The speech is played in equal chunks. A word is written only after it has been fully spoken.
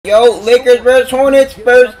Yo, Lakers vs. Hornets,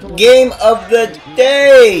 first game of the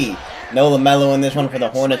day. No LaMelo in this one for the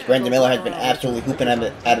Hornets. Brandon Miller has been absolutely hooping out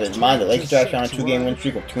of his mind. The Lakers are actually on a 2-game win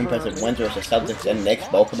streak with 2 impressive wins versus Celtics and Knicks,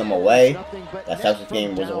 both of them away. That Celtics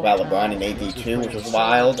game was without LeBron and AD too, which was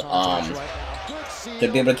wild.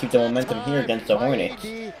 Should be able to keep the momentum here against the Hornets.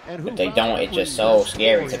 If they don't, it's just so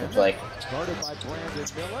scary. It's like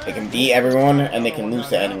they can beat everyone and they can lose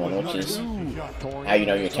to anyone, which is how you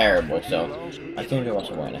know you're terrible. So I think they're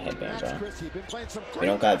also wearing a headband, bro. We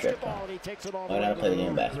don't got drip, bro. I know how to play the game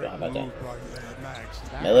of basketball. How about that?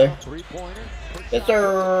 Miller? Yes,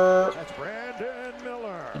 sir!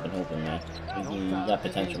 I've been hoping, man. He got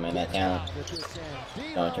potential, man. That talent.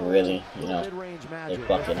 Going to really, you know, they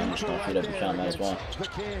bucket. I'm just going to shoot every shot, might as well.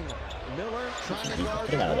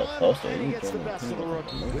 He got a little closer.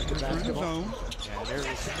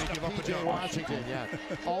 Washington, yeah.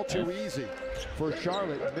 All too easy for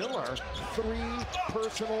Charlotte. Miller, 3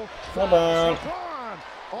 personal fouls.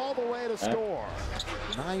 All the way to score.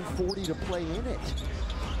 9:40 to play in it.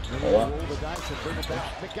 Roll the dice and bring it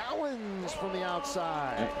back. McGowan's from the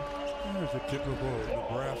outside. There's a typical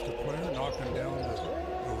Nebraska player knocking down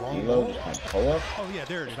the long ball. Pull up? Oh, yeah,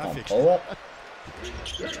 there it is. I fixed it.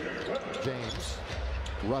 James.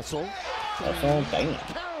 Russell. Damn.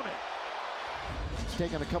 He's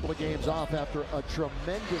taken a couple of games off after a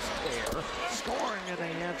tremendous tear. Scoring and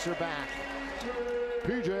they answer back.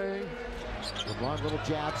 PJ. LeBron, little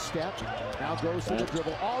jab step. Now goes to the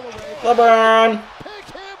dribble all the way. LeBron. Pick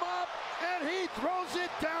him up, and he throws it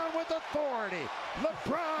down with authority.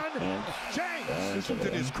 LeBron James. Listen to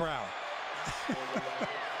this crowd.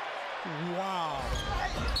 Wow.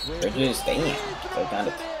 Bridges staying. Still got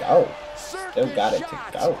it to go. Still got it to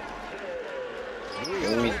go.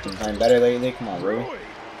 Rui's been playing better lately. Come on, Rui.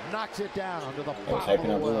 Knocks it down to the bottom.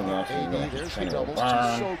 Typing up Rui now. There's the double.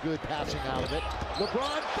 So good passing out of it.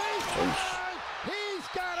 LeBron baseline. He's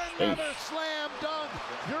got another slam dunk.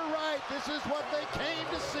 You're right. This is what they came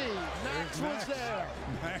to see. Max was there.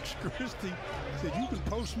 Max Christie said, "You can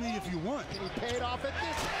post me if you want." He paid off at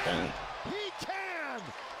this. He can.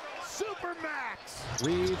 Super Max.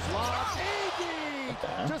 Reeves lost.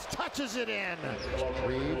 AD just touches it in.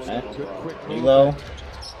 Reeves, good quick move.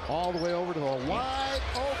 All the way over to the wide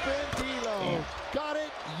open D'Lo. Got it.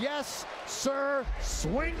 Yes, sir.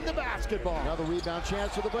 Swing the basketball. Another rebound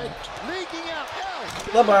chance for the break. Leaking out.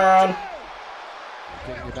 LeBron.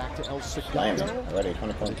 Getting you back to El Segundo. Already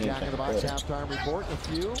 20 points. Jack in the box halftime report. A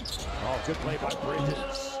few. Oh, good play by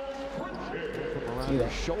Bridges. Around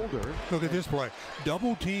his shoulder. Look at this play.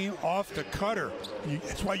 Double team off the cutter.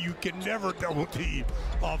 That's why you can never double team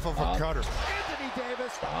off of a cutter. Anthony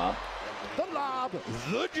Davis. The lob,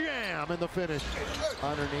 the jam, and the finish.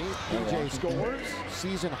 Underneath, PJ scores.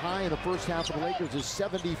 Season high in the first half of the Lakers is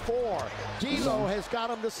 74. D'Lo has got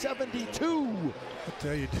him to 72. I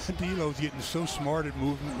tell you, D'Lo's getting so smart at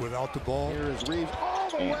movement without the ball. Here is Reeves all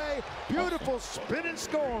the way. Beautiful spin and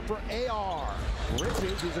score for AR.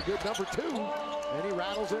 Bridges is a good number 2, and he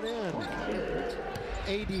rattles it in.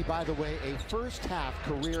 AD, by the way, a first half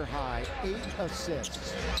career high, 8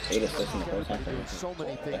 assists. 8 assists in the first half. Doing so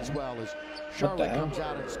many things well as Charlotte comes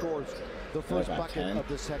out and scores the first bucket of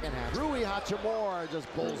the second half. Rui Hachimura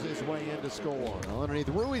just pulls his way in to score. Underneath,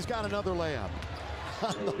 Rui's got another layup.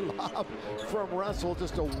 On the lob from Russell,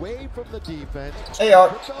 just away from the defense. So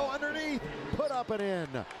underneath, put up and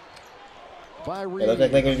in. By Reeves. It looks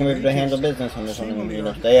like Lakers gonna be able to handle business on this one. You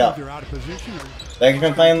know, stay up. Lakers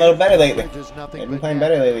been playing a little better lately. They've been playing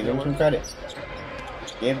better lately. Give them some credit.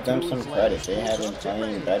 Give them some credit. They have been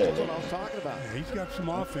playing better lately. Yeah, he's got some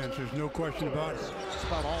offense. There's no question about it. That's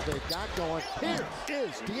about all they've got going. Here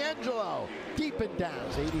is D'Angelo. Deep and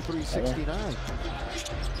down. 83-69.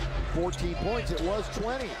 14 points. It was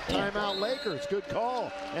 20. Timeout Lakers. Good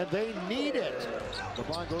call. And they need it.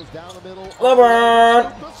 LeBron goes down the middle.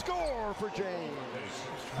 LeBron. The score for James.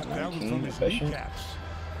 That was from his kneecaps.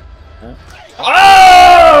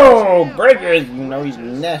 Oh! Breakers! You know he's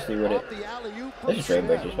nasty with it. This is straight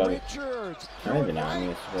breakers, probably. Not even now. I mean,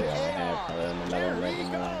 it's really all I have. Another one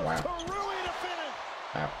right now.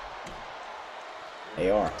 Wow. They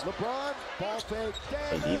are.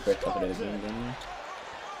 AD for a couple of the games in there.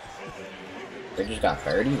 They just got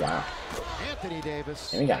 30? Wow. Anthony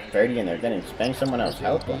Davis. And we got 30 and they're getting spanked. Someone else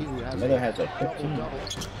help them. Miller has like 15.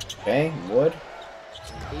 Okay, Wood.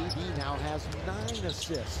 AD now has 9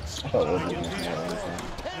 assists. I thought Wood was going to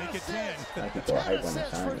have Make it 10. I could throw a hype on the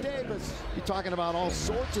time. You're talking about all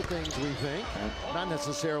sorts of things, we think. Not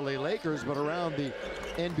necessarily Lakers, but around the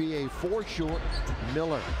NBA for sure.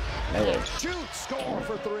 Miller. Miller. Shoot, score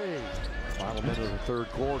for 3. Final minute of the third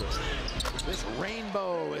quarter. This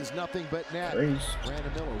rainbow is nothing but net. Brandon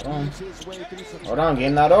Miller weaves his way through some. Hold on,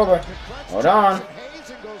 game not over. Hold on.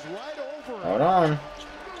 Goes right over. Hold on.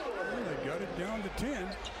 They got it down to 10.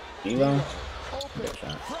 D'Lo. Open,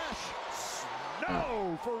 fresh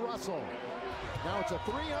snow for Russell. Now it's a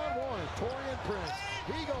 3-on-1. Torian Prince.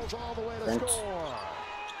 He goes all the way to score.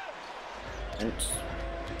 Prince.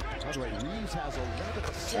 By the way, Reeves has 11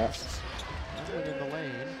 assists. In the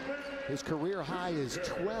lane. His career high is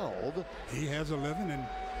 12. He has 11, and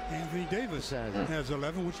Anthony Davis has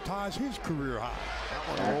 11, which ties his career high.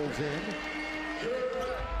 That one rolls in.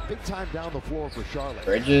 Big time down the floor for Charlotte.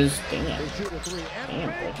 Bridges, damn. They shoot a three.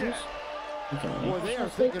 Damn, Bridges. Boy, they are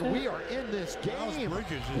thinking we are in this game.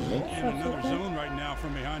 Bridges is in another zone right now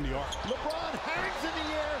from behind the arc. LeBron hangs in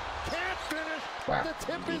the air, can't finish, but the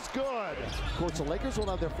tip is good. Of course, the Lakers will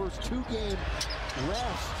have their first 2-game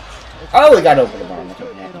rest. Oh, we got over the bottom.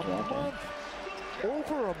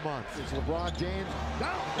 Over a month is LeBron James.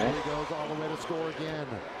 Now he goes all the way to score again.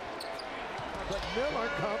 But Miller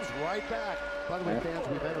comes right back. By the way, fans,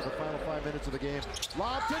 we've entered the final 5 minutes of the game.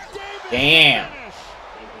 Lob to Davis. Damn.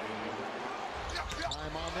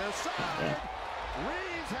 Time on their side.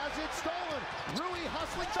 Reeves has it stolen. Rui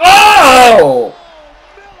hustling. Oh!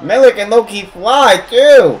 Miller can low-key fly,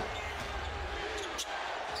 too.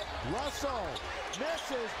 Russell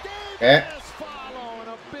misses. Davis following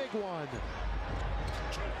a big one.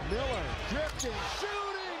 Miller drifting,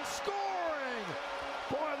 shooting, scoring.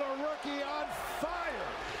 Boy, the rookie on fire.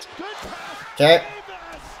 Good pass. Check.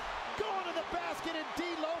 Davis going to the basket, and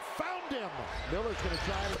D'Lo found him. Miller's going to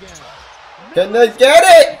try it again. Can they get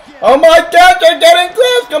it? Oh my God, they're getting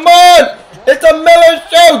close. Come on. It's a Miller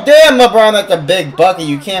show. Damn, LeBron, that's a big bucket.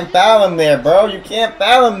 You can't foul him there, bro. You can't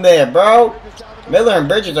foul him there, bro. Miller and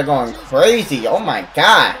Bridges are going crazy. Oh my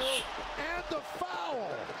gosh.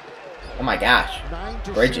 Oh my gosh.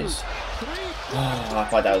 Bridges. Oh, I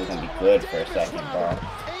thought that was going to be good for a second, bro.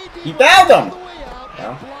 He fouled him.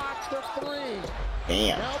 No?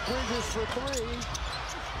 Damn.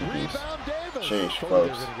 Sheesh,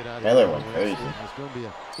 close. Miller went crazy. It's going to be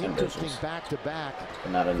an interesting back-to-back.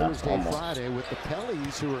 But not enough, almost. Friday with the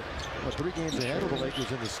Pellies, who are 3 games ahead of the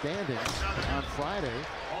Lakers in the standings on Friday.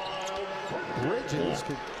 Bridges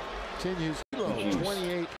continues.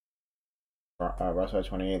 28. Russell had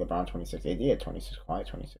 28, LeBron 26, AD had 26, Kawhi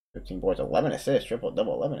 26, 15 boards, 11 assists,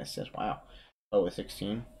 triple-double, 11 assists, wow. Over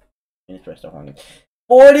 16. He's first off on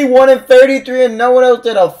 41 and 33, and no one else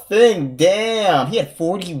did a thing. Damn, he had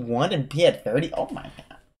 41 and he had 30. Oh my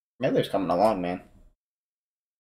God. Miller's coming along, man.